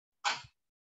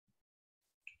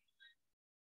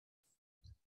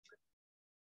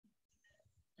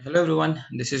Hello everyone,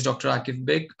 this is Dr. Akif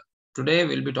Baig. Today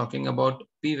we'll be talking about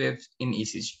P waves in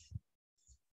ECG.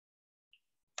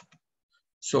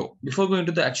 So before going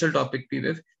to the actual topic P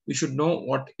wave, we should know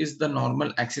what is the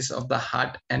normal axis of the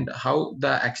heart and how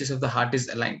the axis of the heart is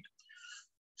aligned.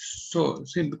 So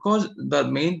see, because the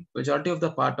main majority of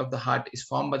the part of the heart is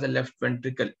formed by the left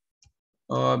ventricle,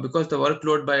 because the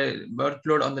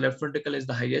workload on the left ventricle is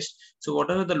the highest. So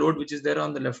whatever the load which is there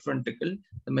on the left ventricle,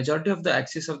 the majority of the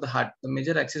axis of the heart, the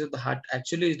major axis of the heart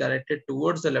actually is directed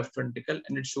towards the left ventricle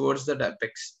and it's towards the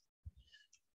apex.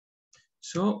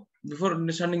 So before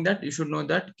understanding that, you should know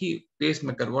that key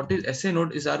pacemaker. What is SA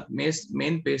node is our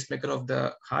main pacemaker of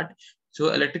the heart.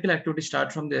 So electrical activity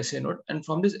starts from the SA node, and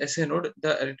from this SA node,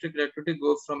 the electrical activity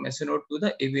goes from SA node to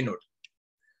the AV node.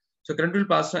 So current will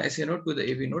pass from SA node to the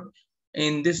AV node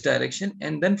in this direction,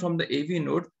 and then from the AV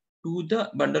node to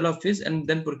the bundle of his, and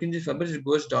then Purkinje fibers, it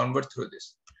goes downward through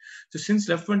this. So since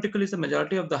left ventricle is the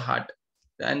majority of the heart,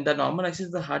 and the normal axis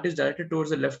of the heart is directed towards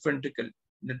the left ventricle,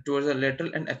 towards the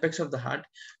lateral and apex of the heart.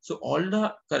 So all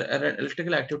the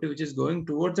electrical activity which is going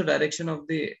towards the direction of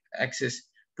the axis,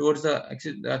 towards the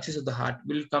axis of the heart,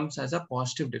 will comes as a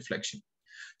positive deflection.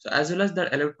 So as well as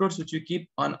the electrodes which we keep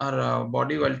on our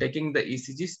body while taking the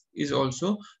ECGs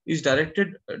is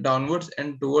directed downwards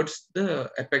and towards the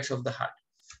apex of the heart.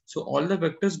 So all the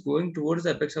vectors going towards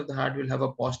the apex of the heart will have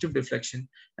a positive deflection,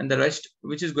 and the rest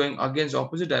which is going against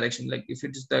opposite direction, like if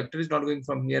it is the vector is not going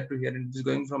from here to here and it is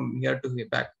going from here to here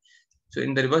back, so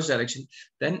in the reverse direction,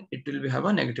 then it will have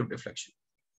a negative deflection.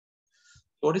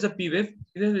 What is a P wave?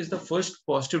 P wave is the first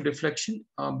positive deflection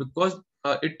because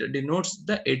it denotes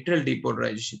the atrial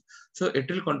depolarization. So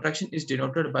atrial contraction is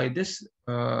denoted by this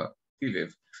P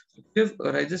wave. P wave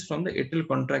arises from the atrial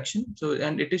contraction. So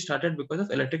and it is started because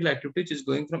of electrical activity which is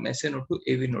going from SA node to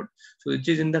AV node. So which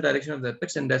is in the direction of the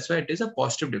apex, and that's why it is a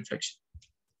positive deflection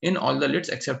in all the leads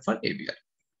except for AVR.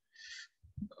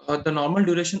 The normal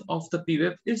duration of the P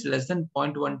wave is less than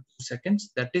 0.12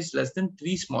 seconds. That is less than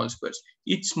 3 small squares.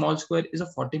 Each small square is a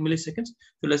 40 milliseconds.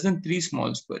 So less than 3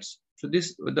 small squares. So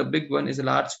this, the big one is a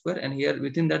large square, and here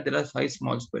within that there are 5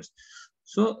 small squares.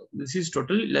 So this is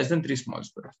totally less than 3 small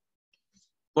squares.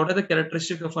 What are the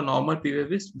characteristics of a normal P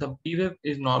wave is? The P wave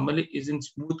is normally in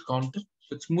smooth counter.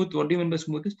 So smooth, what do you mean by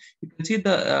smooth is? You can see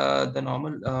the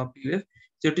normal P wave.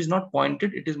 So it is not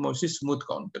pointed, it is mostly smooth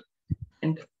counter.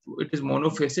 And it is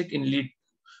monophasic in lead.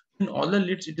 In all the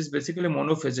leads, it is basically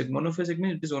monophasic. Monophasic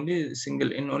means it is only single,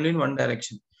 only in one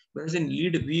direction. Whereas in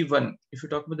lead V1, if you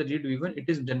talk about the lead V1, it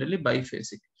is generally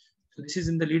biphasic. So this is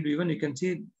in the lead V1. You can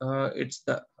see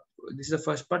this is the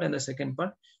first part and the second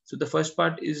part. So the first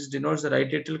part denotes the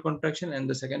right atrial contraction, and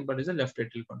the second part is the left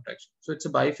atrial contraction. So it's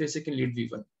a biphasic in lead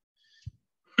V1.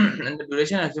 And the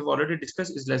duration, as we've already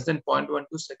discussed, is less than 0.12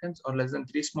 seconds or less than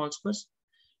 3 small squares.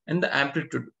 And the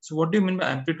amplitude. So what do you mean by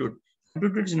amplitude?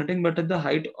 Amplitude is nothing but at the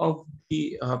height of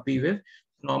the P wave.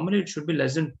 Normally it should be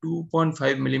less than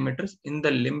 2.5 millimeters in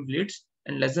the limb leads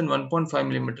and less than 1.5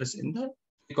 millimeters in the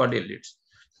precordial leads.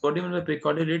 So what do you mean by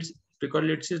precordial leads? Precordial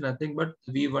leads is nothing but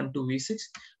V1 to V6,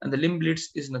 and the limb leads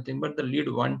is nothing but the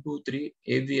lead 1, 2, 3,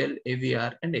 AVL,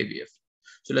 AVR, and AVF.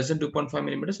 So less than 2.5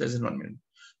 millimeters, less than 1 millimeter.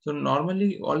 So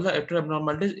normally all the atrial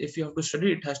abnormalities, if you have to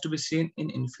study, it has to be seen in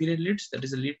inferior leads, that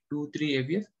is the lead 2, 3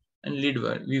 AVF and lead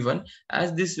V1,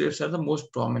 as these waves are the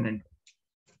most prominent.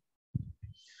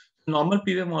 Normal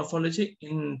P wave morphology,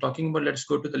 in talking about, let's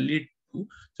go to the lead 2.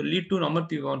 So lead 2 normal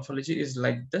P wave morphology is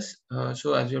like this.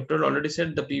 So as you have already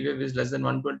said, the P wave is less than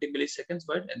 120 milliseconds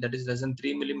wide, and that is less than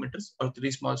 3 millimeters or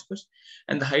 3 small squares.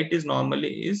 And the height is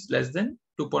normally less than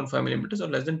 2.5 millimeters or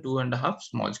less than 2.5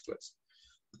 small squares.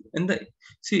 And the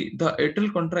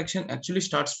atrial contraction actually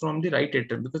starts from the right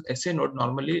atrium, because SA node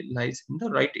normally lies in the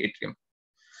right atrium.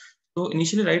 So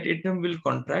initially right atrium will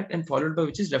contract, and followed by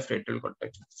which is left atrial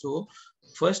contraction. So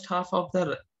first half of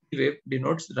the wave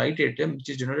denotes right atrium, which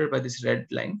is denoted by this red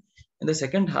line, and the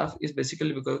second half is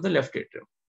basically because of the left atrium.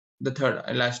 The third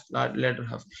latter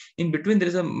half. In between there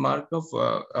is a mark of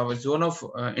a zone of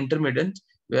intermittence,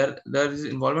 where there is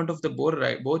involvement of the both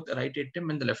right atrium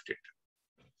and the left atrium.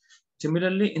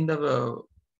 Similarly, in the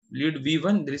lead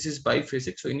V1, this is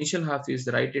biphasic. So initial half is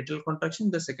the right atrial contraction,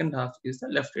 the second half is the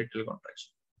left atrial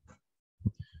contraction.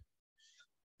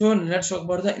 So let's talk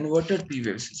about the inverted P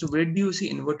waves. So where do you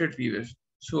see inverted P waves?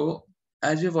 So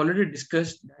as we have already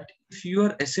discussed, that if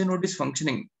your SA node is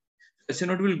functioning, SA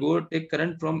node will go take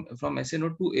current from SA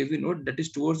node to AV node, that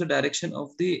is towards the direction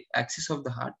of the axis of the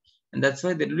heart, and that's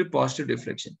why there will be positive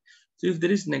deflection. So if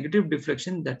there is negative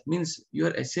deflection, that means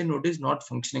your SA node is not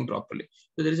functioning properly.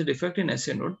 So there is a defect in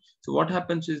SA node. So what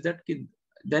happens is that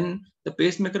then the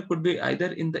pacemaker could be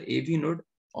either in the AV node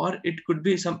or it could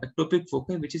be some ectopic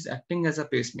foci which is acting as a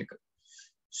pacemaker.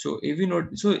 So AV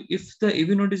node. So if the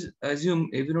AV node is, assume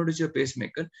AV node is your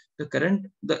pacemaker, the current,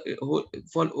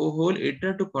 for whole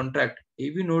atria to contract,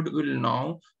 AV node will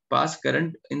now pass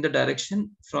current in the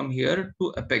direction from here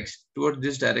to apex, towards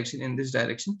this direction, in this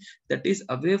direction, that is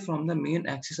away from the main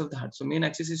axis of the heart. So main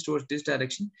axis is towards this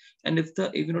direction, and if the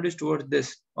AV node is towards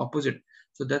this opposite,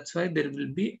 so that's why there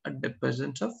will be a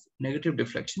presence of negative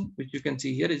deflection, which you can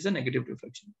see here is a negative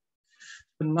deflection.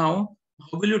 So now,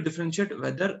 how will you differentiate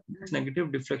whether this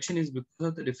negative deflection is because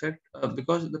of the defect,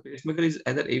 because the pacemaker is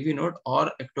either AV node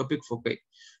or ectopic foci?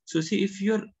 So see, if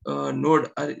your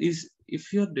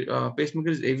if your pacemaker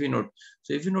is AV node,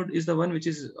 so AV node is the one which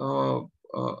is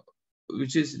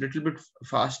little bit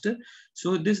faster.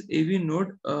 So this AV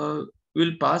node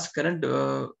will pass current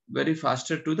very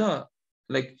faster to the,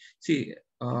 like, see,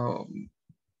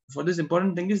 for this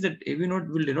important thing is that AV node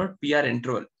will denote PR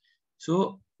interval.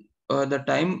 So the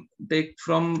time take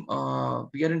from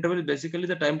PR interval is basically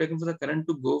the time taken for the current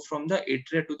to go from the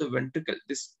atria to the ventricle,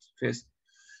 this phase.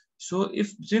 So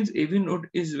since AV node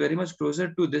is very much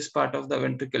closer to this part of the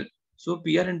ventricle, so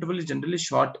PR interval is generally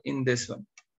short in this one.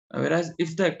 Whereas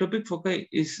if the ectopic foci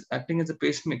is acting as a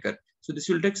pacemaker, so this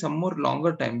will take some more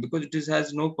longer time because it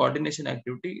has no coordination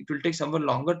activity. It will take some more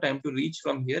longer time to reach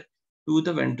from here to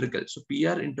the ventricle. So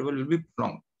PR interval will be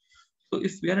prolonged. So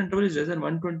if PR interval is less than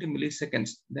 120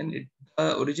 milliseconds, then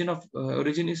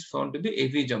origin is found to be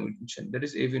AV junction, that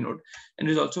is AV node, and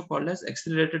is also called as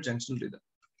accelerated junctional rhythm.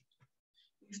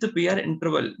 If the PR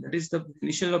interval, that is the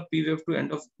initial of P wave to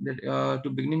end of the to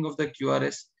beginning of the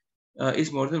QRS,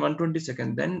 is more than 120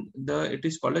 seconds, then it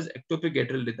is called as ectopic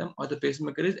atrial rhythm, or the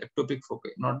pacemaker is ectopic foci,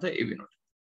 not the AV node.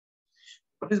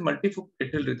 What is multifocal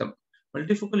atrial rhythm?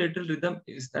 Multifocal atrial rhythm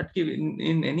is that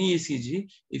in any ECG,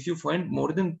 if you find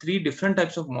more than 3 different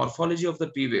types of morphology of the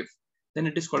P wave, then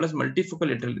it is called as multifocal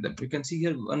atrial rhythm. You can see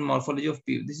here one morphology of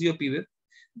P wave. This is your P wave.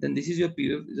 Then this is your P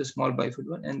wave, is a small bifield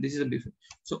one, and this is a bifield.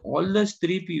 So all those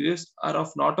 3 P waves are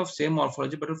not of same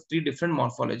morphology, but of 3 different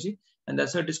morphology, and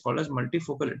that's why it is called as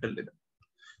multifocal atrial rhythm.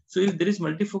 So if there is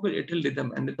multifocal atrial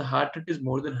rhythm and if the heart rate is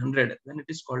more than 100, then it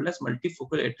is called as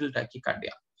multifocal atrial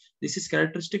tachycardia. This is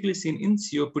characteristically seen in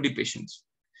COPD patients,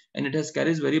 and it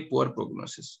carries very poor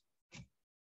prognosis.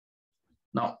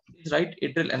 Now, is right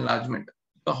atrial enlargement.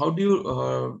 So how do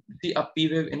you see a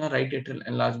P wave in a right atrial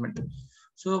enlargement?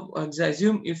 So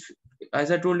assume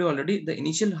as I told you already, the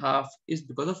initial half is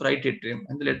because of right atrium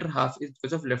and the later half is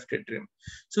because of left atrium.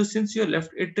 So since your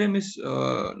left atrium is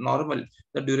normal,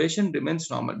 the duration remains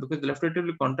normal because the left atrium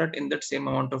will contract in that same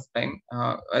amount of time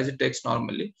as it takes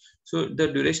normally. So the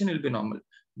duration will be normal.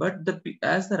 But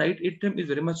as the right atrium is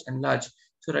very much enlarged,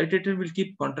 so right atrium will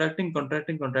keep contracting,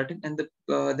 and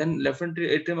then left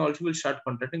atrium also will start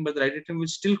contracting, but the right atrium will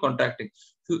still contracting.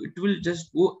 So it will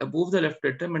just go above the left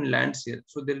atrium and lands here.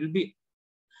 So there will be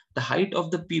the height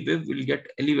of the P wave will get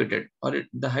elevated, or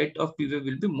the height of P wave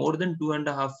will be more than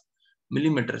 2.5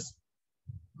 millimeters.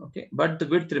 Okay, but the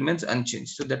width remains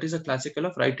unchanged. So that is a classical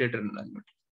of right atrial enlargement.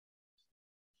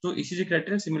 So ECG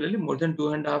criteria similarly more than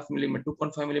 2.5 millimeters,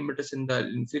 2.5 millimeters in the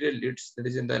inferior leads, that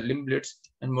is in the limb leads,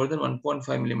 and more than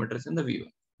 1.5 millimeters in the V1.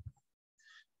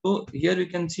 So here we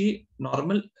can see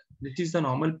normal. This is the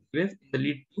normal wave in the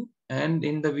lead 2, and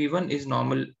in the V1 is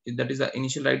normal. That is the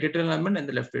initial right atrial enlargement and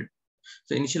the left atrium.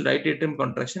 So initial right atrium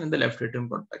contraction and the left atrium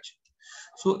contraction.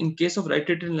 So in case of right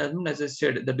atrial enlargement, as I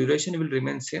said, the duration will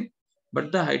remain same,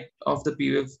 but the height of the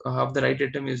P wave of the right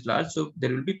atrium is large, so there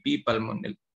will be P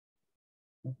pulmonale.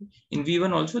 Okay. In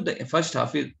V1 also, the first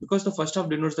half is because the first half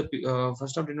denotes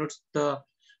the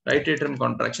right atrium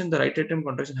contraction. The right atrium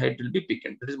contraction height will be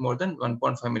piquant. That is more than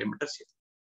 1.5 millimeters here.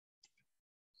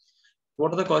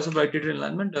 What are the causes of right atrial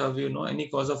enlargement? We know any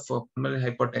cause of pulmonary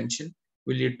hypertension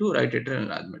will lead to right atrial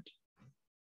enlargement.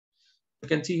 You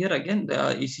can see here again the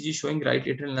ECG showing right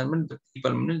atrial enlargement. The P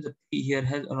pulmonale, the P here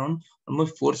has around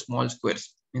almost 4 small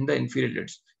squares in the inferior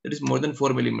leads. That is more than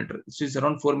 4 millimeters. This is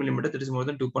around 4 millimeters. That is more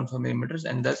than 2.5 millimeters,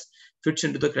 and thus fits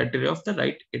into the criteria of the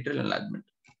right atrial enlargement.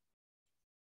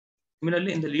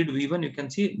 Similarly, in the lead V1, you can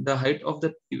see the height of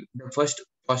the first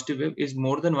positive wave is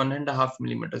more than 1.5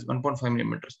 millimeters, 1.5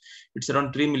 millimeters. It's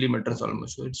around 3 millimeters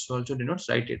almost. So it also denotes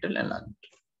right atrial enlargement.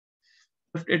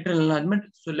 Left atrial enlargement.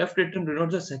 So left atrium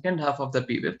denotes the second half of the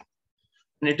P wave,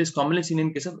 and it is commonly seen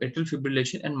in case of atrial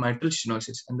fibrillation and mitral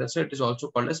stenosis, and that's why it is also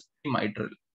called as mitral.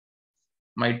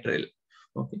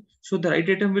 Okay. So the right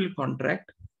atrium will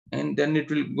contract, and then it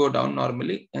will go down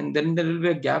normally, and then there will be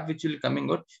a gap which will coming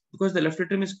out because the left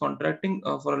atrium is contracting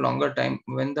for a longer time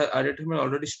when the right atrium will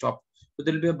already stop. So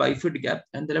there will be a bifid gap,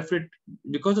 and the left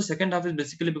because the second half is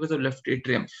basically because of left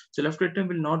atrium. So left atrium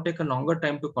will not take a longer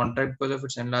time to contract because of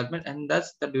its enlargement, and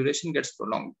thus the duration gets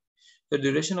prolonged. The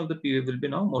duration of the P wave will be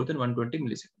now more than 120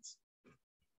 milliseconds.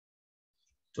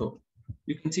 So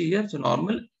you can see here, so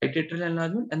normal right atrial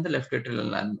enlargement and the left atrial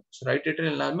enlargement. So right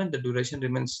atrial enlargement, the duration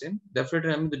remains same. Left atrial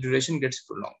enlargement, the duration gets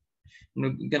prolonged.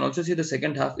 You can also see the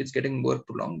second half is getting more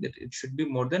prolonged, that it should be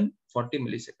more than 40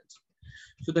 milliseconds.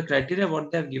 So the criteria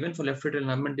what they have given for left atrial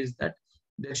enlargement is that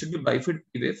there should be bifid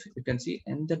P wave, you can see,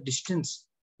 and the distance,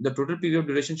 the total P wave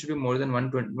duration should be more than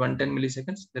 110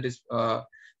 milliseconds. That is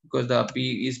because the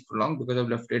P is prolonged because of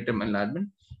left atrium enlargement.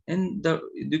 And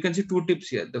you can see two tips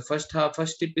here. The first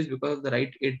tip is because of the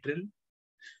right atrial,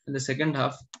 and the second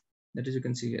half, that is you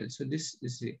can see here. So this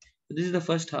is the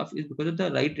first half is because of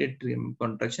the right atrium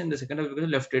contraction. The second half is because of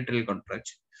left atrial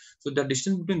contraction. So the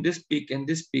distance between this peak and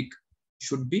this peak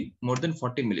should be more than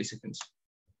 40 milliseconds.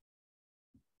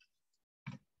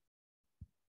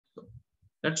 So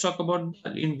let's talk about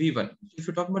in V1. If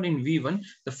you talk about in V1,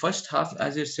 the first half,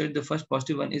 as I said, the first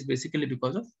positive one is basically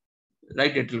because of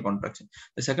right atrial contraction.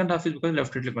 The second half is because of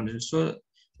left atrial contraction. So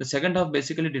the second half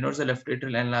basically denotes the left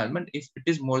atrial enlargement if it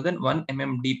is more than 1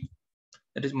 mm deep.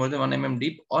 That is more than 1 mm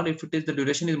deep, or if it is the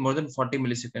duration is more than 40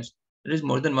 milliseconds, that is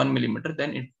more than 1 millimeter,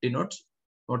 then it denotes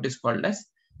what is called as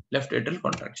left atrial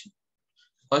contraction.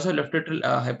 Also, left atrial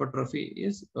hypertrophy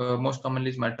is most commonly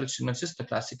is mitral stenosis, the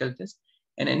classical test,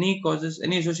 and any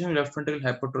association with left ventricular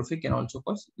hypertrophy can also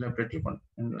cause left atrial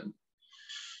contraction.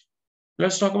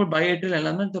 Let's talk about biatrial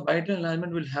enlargement. The biatrial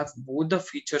enlargement will have both the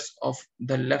features of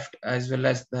the left as well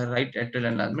as the right atrial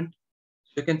enlargement.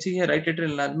 You can see here right atrial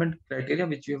enlargement criteria,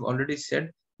 which we have already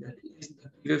said that the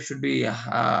P wave should be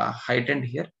heightened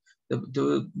here.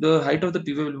 The height of the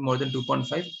P wave will be more than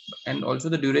 2.5, and also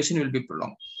the duration will be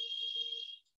prolonged.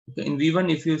 Okay, in V1,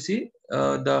 if you see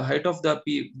the height of the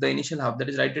initial half, that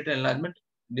is right atrial enlargement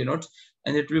denotes,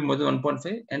 and it will be more than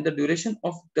 1.5, and the duration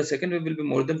of the second wave will be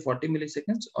more than 40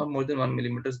 milliseconds or more than 1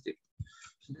 millimeter deep.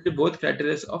 So these are both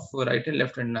criteria of right and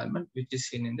left enlargement, which is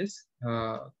seen in this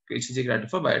ECG criteria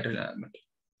for biatrial enlargement.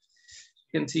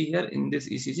 You can see here in this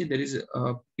ECG there is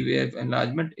a P wave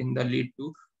enlargement in the lead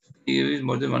 2. P wave is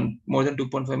more than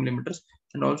 2.5 millimeters,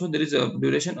 and also there is a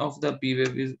duration of the P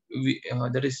wave is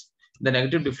that is the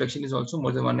negative deflection is also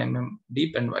more than 1 mm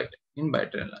deep and wide in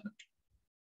biatrial enlargement.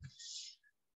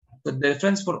 The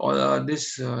reference for all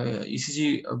this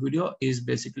ECG video is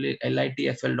basically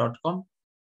litfl.com,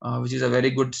 which is a very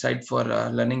good site for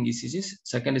learning ECGs.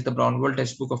 Second is the Brownwell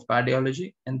textbook of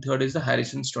cardiology, and third is the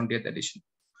Harrison's 20th edition.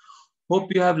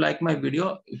 Hope you have liked my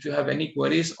video. If you have any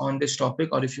queries on this topic,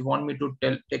 or if you want me to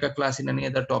take a class in any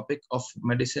other topic of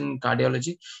medicine,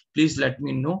 cardiology, please let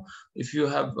me know. If you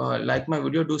have liked my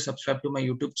video, do subscribe to my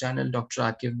YouTube channel, Dr.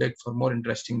 Akif Baig, for more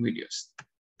interesting videos.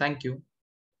 Thank you.